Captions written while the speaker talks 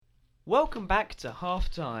Welcome back to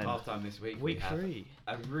halftime. Halftime this week. Week 3.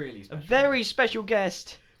 A really special. A very special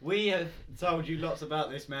guest. We have told you lots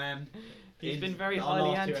about this man. He's been very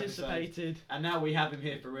highly anticipated. And now we have him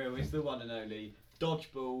here for real. It's the one and only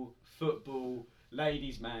Dodgeball, Football,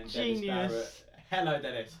 Ladies Man, Genius. Dennis Barrett. Hello,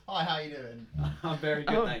 Dennis. Hi, how you doing? I'm very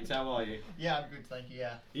good, thanks. How are you? Yeah, I'm good, thank you,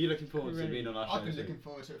 yeah. Are you looking forward to being on our show? I've been looking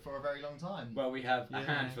forward to it for a very long time. Well, we have a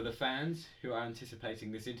hand for the fans who are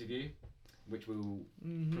anticipating this interview, which we'll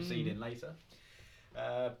proceed in later.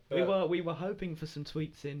 We were hoping for some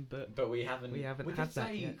tweets in, but we haven't had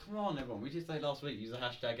that yet. Come on, everyone. We did say last week use the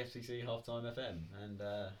hashtag FCC Halftime FM, and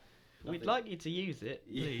we'd like you to use it,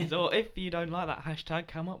 please. Or if you don't like that hashtag,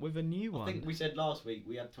 come up with a new one. I think we said last week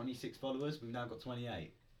we had 26 followers. We've now got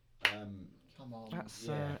 28. Come on. That's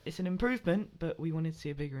it's an improvement, but we wanted to see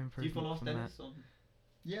a bigger improvement. Do you follow us, from Dennis?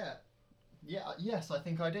 that. Yes, I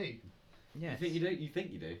think I do. Yes. You think you do? You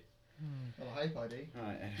think you do? Well, I hope I do.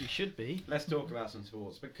 Right. You should be. Let's talk about some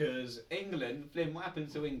sports because England, Flynn, what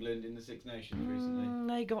happened to England in the Six Nations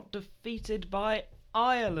recently? They got defeated by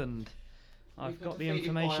Ireland. I've got the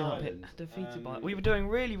information up here. Defeated by. We were doing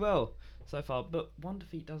really well so far, but one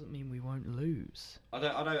defeat doesn't mean we won't lose. I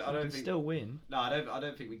don't think still win. No, I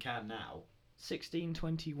don't think we can now.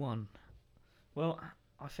 16-21. Well,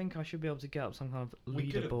 I think I should be able to get up some kind of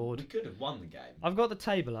We leaderboard. could have won the game. I've got the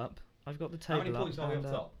table up. How many points are we on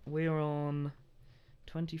top? We're on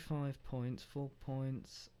 25 points, 4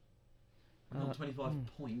 points. We're on 25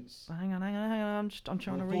 points. Hang on. I'm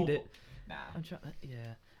trying to read it. Nah.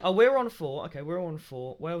 Yeah. Oh, we're on 4. Okay, we're on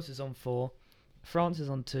 4. Wales is on 4. France is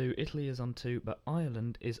on 2. Italy is on 2. But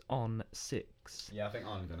Ireland is on 6. Yeah, I think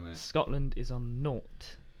Ireland's going to win. Scotland is on 0.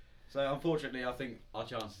 So, unfortunately, I think our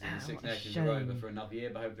chances in the Six Nations are over for another year,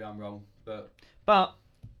 but hopefully I'm wrong. But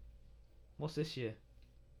what's this year?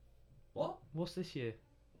 What? What's this year?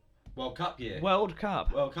 World Cup year. World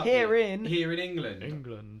Cup. Here in England.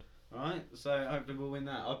 England. Right. So hopefully we'll win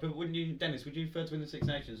that. Wouldn't you, Dennis? Would you prefer to win the Six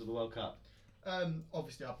Nations or the World Cup?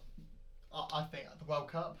 Obviously, I think the World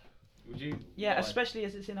Cup. Would you? Yeah, why? Especially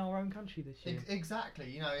as it's in our own country this year. Exactly.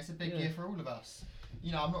 You know, it's a big year for all of us.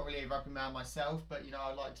 You know, I'm not really a rugby man myself, but you know,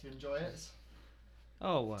 I like to enjoy it.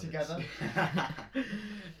 Oh, well. Together.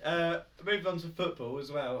 Moving on to football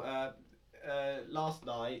as well. Last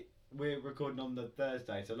night. We're recording on the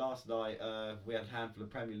Thursday, so last night we had a handful of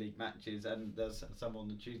Premier League matches and there's some on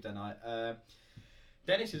the Tuesday night.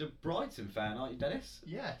 Dennis is a Brighton fan, aren't you, Dennis?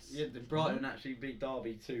 Yes. Yeah, Brighton actually beat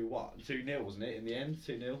Derby 2-0, wasn't it, in the end?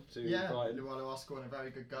 2-0 to Brighton. Lualo scoring a very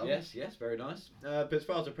good goal. Yes, very nice. But as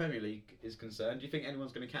far as the Premier League is concerned, do you think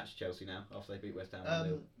anyone's going to catch Chelsea now after they beat West Ham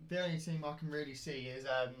 1-0? The only team I can really see is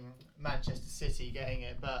Manchester City getting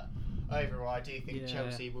it, but overall I do think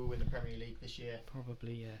Chelsea will win the Premier League this year.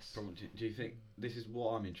 Probably, yes. Do you think, this is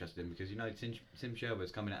what I'm interested in, because you know Tim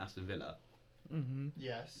Sherwood's coming at Aston Villa. Mm-hmm.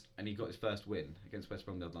 Yes. And he got his first win against West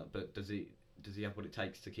Brom the other night, but does he have what it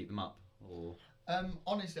takes to keep them up? Or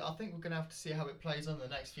honestly, I think we're going to have to see how it plays on the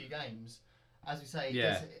next few games. As we say,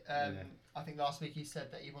 I think last week he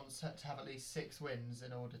said that he wants to have at least 6 wins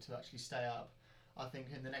in order to actually stay up. I think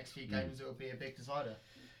in the next few games it will be a big decider.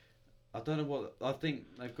 I don't know I think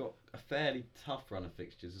they've got a fairly tough run of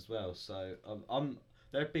fixtures as well. So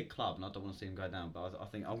they're a big club, and I don't want to see them go down. But I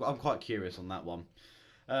think I'm quite curious on that one.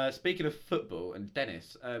 Speaking of football and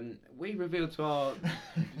Dennis, we revealed to our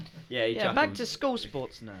back to school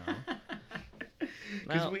sports now.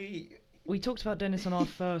 Because we talked about Dennis on our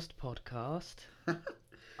first podcast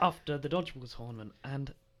after the dodgeball tournament.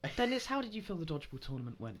 And Dennis, how did you feel the dodgeball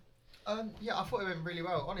tournament went? I thought it went really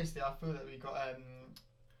well. Honestly, I feel that we got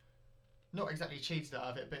not exactly cheated out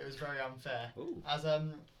of it, but it was very unfair. Ooh. As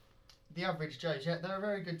the average Joe, they're a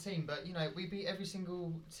very good team, but you know we beat every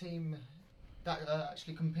single team that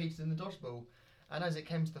actually competed in the dodgeball, and as it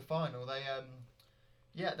came to the final,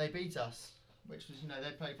 they beat us, which was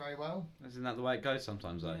they played very well. Isn't that the way it goes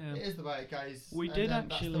sometimes though? Yeah. It is the way it goes. We did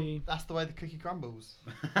actually. That's the way the cookie crumbles.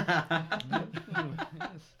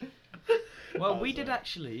 Yes. Well, we did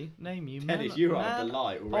actually name you Dennis, you are a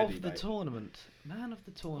delight already, of the tournament. Man of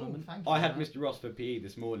the tournament. Thank you. I had Mr. Ross for PE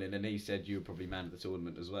this morning, and he said you were probably man of the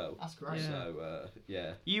tournament as well. That's great.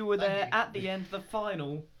 Yeah. So You were there at the end, the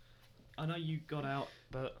final. I know you got out,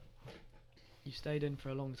 but you stayed in for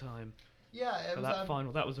a long time. Yeah, it for was that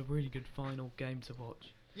final. That was a really good final game to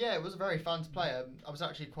watch. Yeah, it was very fun to play. I was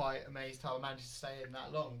actually quite amazed how I managed to stay in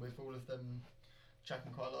that long with all of them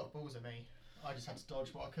chucking quite a lot of balls at me. I just had to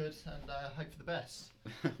dodge what I could and hope for the best.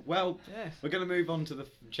 Well, yes. We're going to move on to the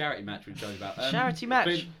charity match we told you about. Charity match,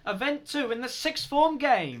 Flynn, event 2 in the sixth form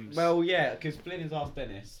games. Well, yeah, because Flynn has asked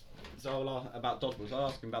Dennis about dodgeball, so I'll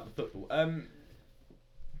ask him about the football.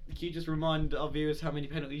 Can you just remind our viewers how many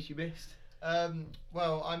penalties you missed?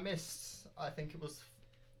 Well, I missed. I think it was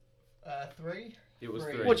 3. It was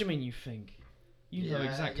Three. 3. What do you mean you think? You know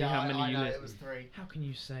exactly how many I you know missed. it was 3. How can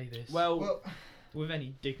you say this? Well, with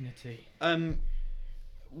any dignity.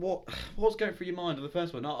 what's going through your mind on the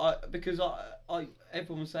first one? Because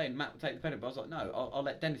everyone was saying Matt would take the penalty, but I was like, no, I'll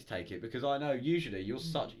let Dennis take it because I know usually you're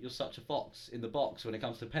such a fox in the box when it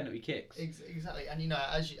comes to penalty kicks. Exactly, and you know,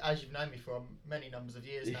 as you've known me for many numbers of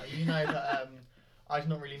years now, you know that I've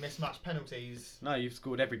not really missed much penalties. No, you've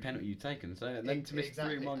scored every penalty you've taken, so then to miss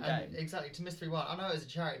 3 in one game. Exactly, to miss 3-1. I know it was a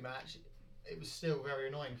charity match. It was still very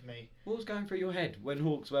annoying for me. What was going through your head when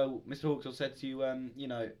Mr. Hawkswell said to you, you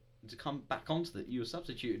know, to come back onto you were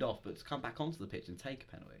substituted off, but to come back onto the pitch and take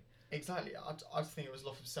a penalty? Exactly. I just think it was a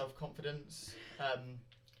lot of self-confidence.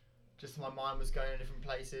 Just my mind was going in different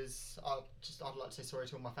places. I'd like to say sorry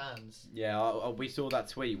to all my fans. Yeah, we saw that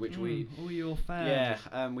tweet, which all your fans.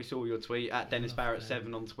 Yeah, we saw your tweet at Dennis Barrett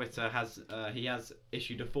 7 on Twitter. He has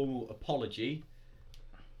issued a formal apology,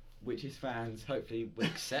 which his fans hopefully will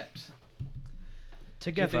accept.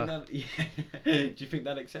 Together. Do you think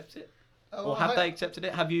they'll accept it? Oh, Or have they accepted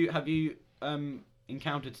it? Have you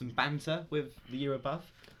encountered some banter with the year above?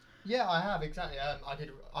 Yeah, I have, exactly. I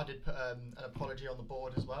did put an apology on the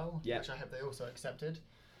board as well, Yep. which I hope they also accepted.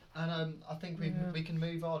 And I think we can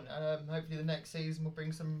move on, and hopefully the next season will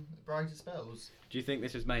bring some brighter spells. Do you think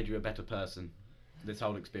this has made you a better person, this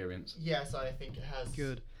whole experience? Yes, I think it has.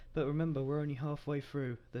 Good. But remember, we're only halfway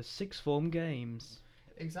through. There's 6 form games.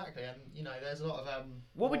 Exactly, and you know, there's a lot of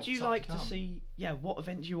What would you like to come. see? Yeah, what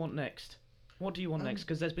event do you want next? What do you want next?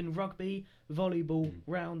 Because there's been rugby, volleyball,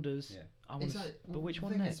 rounders. Yeah. I want Exactly. but which The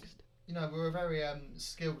one thing is, next? You know, we're a very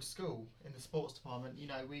skilled school in the sports department. You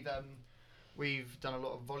know, we've done a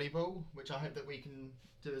lot of volleyball, which I hope that we can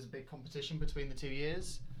do as a big competition between the 2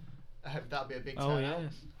 years. I hope that'll be a big turnout.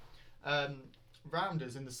 Yes.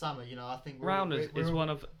 Rounders in the summer, you know, I think Rounders we're is all, one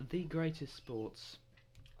of the greatest sports.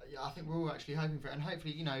 Yeah, I think we're all actually hoping for it, and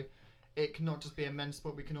hopefully, you know, it can not just be a men's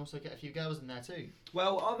sport. We can also get a few girls in there too.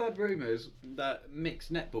 Well, I've heard rumours that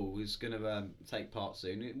mixed netball is going to take part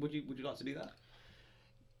soon. Would you like to do that?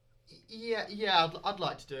 Yeah, I'd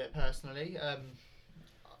like to do it personally.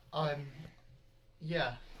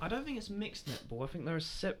 Yeah. I don't think it's mixed netball. I think there are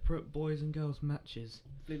separate boys and girls matches.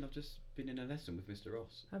 Flynn, I've just been in a lesson with Mr.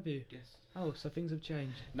 Ross. Have you? Yes. Oh, so things have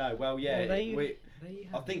changed. No, well, yeah. Well, there you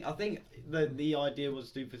have it. I think the idea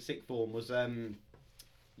was to do for sixth form was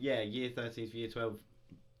year 13 for year 12,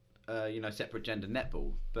 separate gender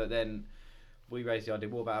netball. But then we raised the idea,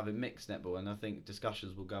 what about having mixed netball? And I think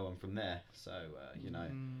discussions will go on from there. So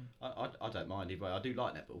I don't mind either way. I do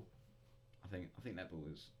like netball. I think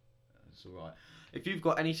netball is it's all right. If you've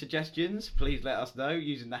got any suggestions, please let us know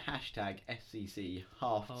using the hashtag FCC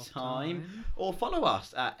Halftime, or follow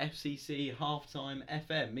us at FCC Halftime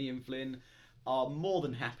FM. Me and Flynn are more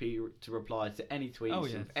than happy to reply to any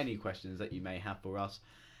tweets and any questions that you may have for us.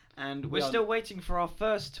 And we're still waiting for our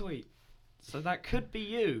first tweet, so that could be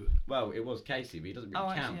you. Well, it was Casey, but he doesn't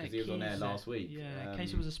really count because he was on air last week. Yeah,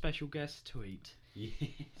 Casey was a special guest tweet. Yeah.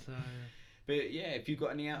 So. But yeah, if you've got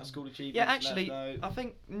any out of school achievements, yeah, actually, let us know. I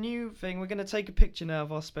think new thing, we're going to take a picture now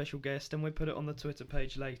of our special guest and we'll put it on the Twitter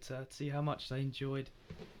page later to see how much they enjoyed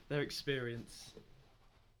their experience.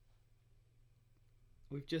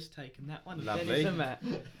 We've just taken that one. Lovely. Dennis and Matt.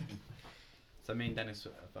 So me and Dennis,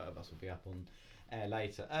 both of us will be up on air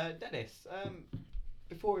later. Dennis,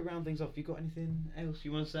 before we round things off, you got anything else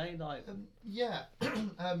you want to say?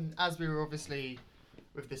 As we were obviously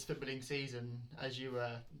with this footballing season, as you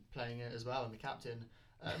were playing it as well and the captain,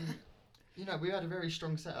 we had a very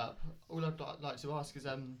strong setup. All I'd like to ask is,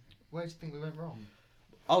 where do you think we went wrong?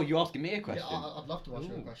 Oh, you're asking me a question? Yeah, I'd love to ask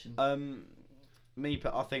you a question.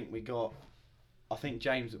 I think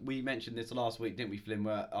James, we mentioned this last week, didn't we, Flynn,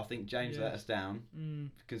 where I think James let us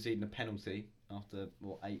down, conceding a penalty after,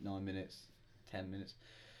 8, 9 minutes, 10 minutes.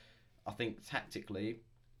 I think tactically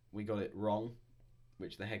we got it wrong,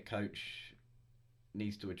 which the head coach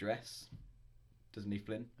needs to address, doesn't he,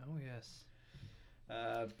 Flynn? Oh yes.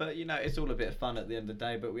 But it's all a bit of fun at the end of the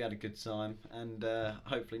day. But we had a good time, and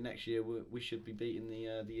hopefully next year we should be beating the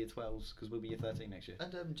year 12s because we'll be year 13 next year.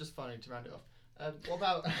 And just finally to round it off, what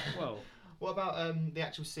about what about the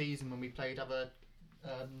actual season when we played other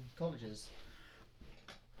colleges?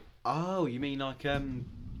 Oh, you mean like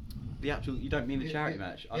the actual? You don't mean the charity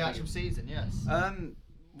match? The actual season, yes.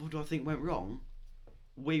 What do I think went wrong?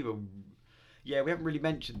 We haven't really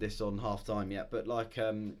mentioned this on half time yet, but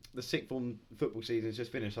the sixth form football season has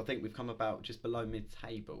just finished. I think we've come about just below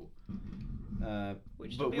mid-table.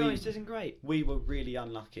 Which, but to be honest, isn't great. We were really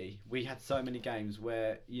unlucky. We had so many games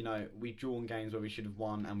where, you know, we've drawn games where we should have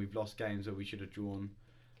won, and we've lost games where we should have drawn.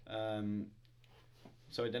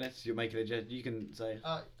 Sorry, Dennis, you're making a gesture. You can say.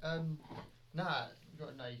 Nah, you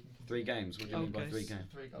can. 3 games. What do you mean by 3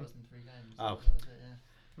 games? 3 goals in 3 games. Oh. That was it,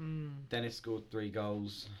 yeah. Dennis scored 3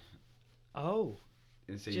 goals. Oh.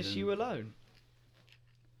 In the season. Just you alone.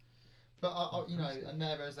 But you know, and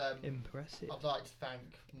there is impressive. I'd like to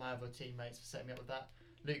thank my other teammates for setting me up with that.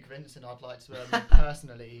 Luke Vincent, I'd like to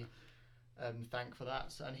personally thank for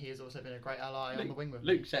that, and he has also been a great ally on the wing with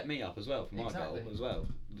me. Luke set me up as well for my goal as well.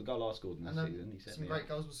 The goal I scored in the season, he set me up. Some great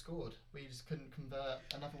goals were scored. We just couldn't convert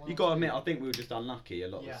another one. You got to admit, I think we were just unlucky a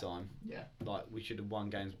lot of the time. Yeah. Like we should have won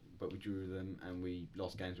games, but we drew them, and we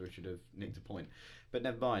lost games where we should have nicked a point. But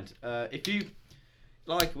never mind. If you,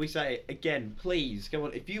 like we say again, please come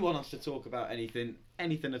on. If you want us to talk about anything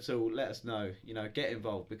at all, let us know. You know, get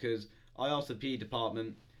involved, because I asked the PE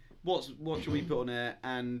department, what should we put on there,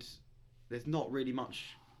 and there's not really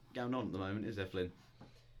much going on at the moment, is there, Flynn?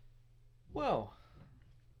 Well,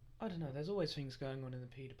 I don't know. There's always things going on in the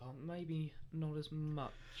P department. Maybe not as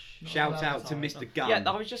much. Shout out to Mr. Gunn. Yeah,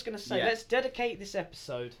 I was just going to say, let's dedicate this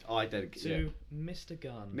episode to Mr.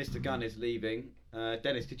 Gunn. Mr. Gunn is leaving.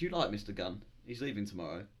 Dennis, did you like Mr. Gunn? He's leaving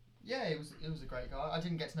tomorrow. Yeah, he was a great guy. I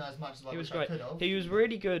didn't get to know as much as I wish great. I could have. He was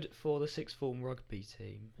really good for the sixth form rugby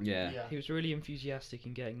team. Yeah. He was really enthusiastic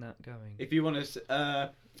in getting that going. If you want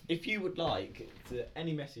to, if you would like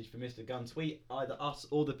any message for Mr. Gunn, tweet either us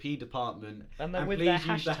or the P department, and then with please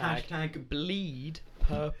the use the hashtag bleed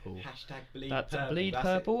purple. Hashtag bleed That's purple. Bleed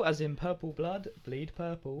purple, as in purple blood. Bleed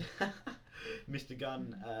purple. Mr.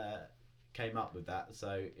 Gunn came up with that,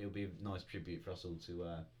 so it'll be a nice tribute for us all to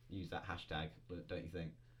use that hashtag, don't you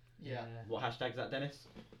think? Yeah. What hashtag is that, Dennis?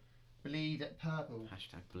 Bleed purple.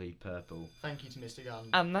 Hashtag bleed purple. Thank you to Mr. Gunn.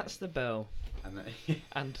 And that's the bell.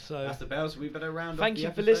 And so that's the bell, so we better round off Thank the you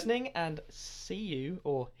episode. for listening, and see you,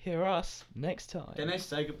 or hear us, next time. Dennis,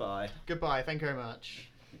 say goodbye. Goodbye, thank you very much.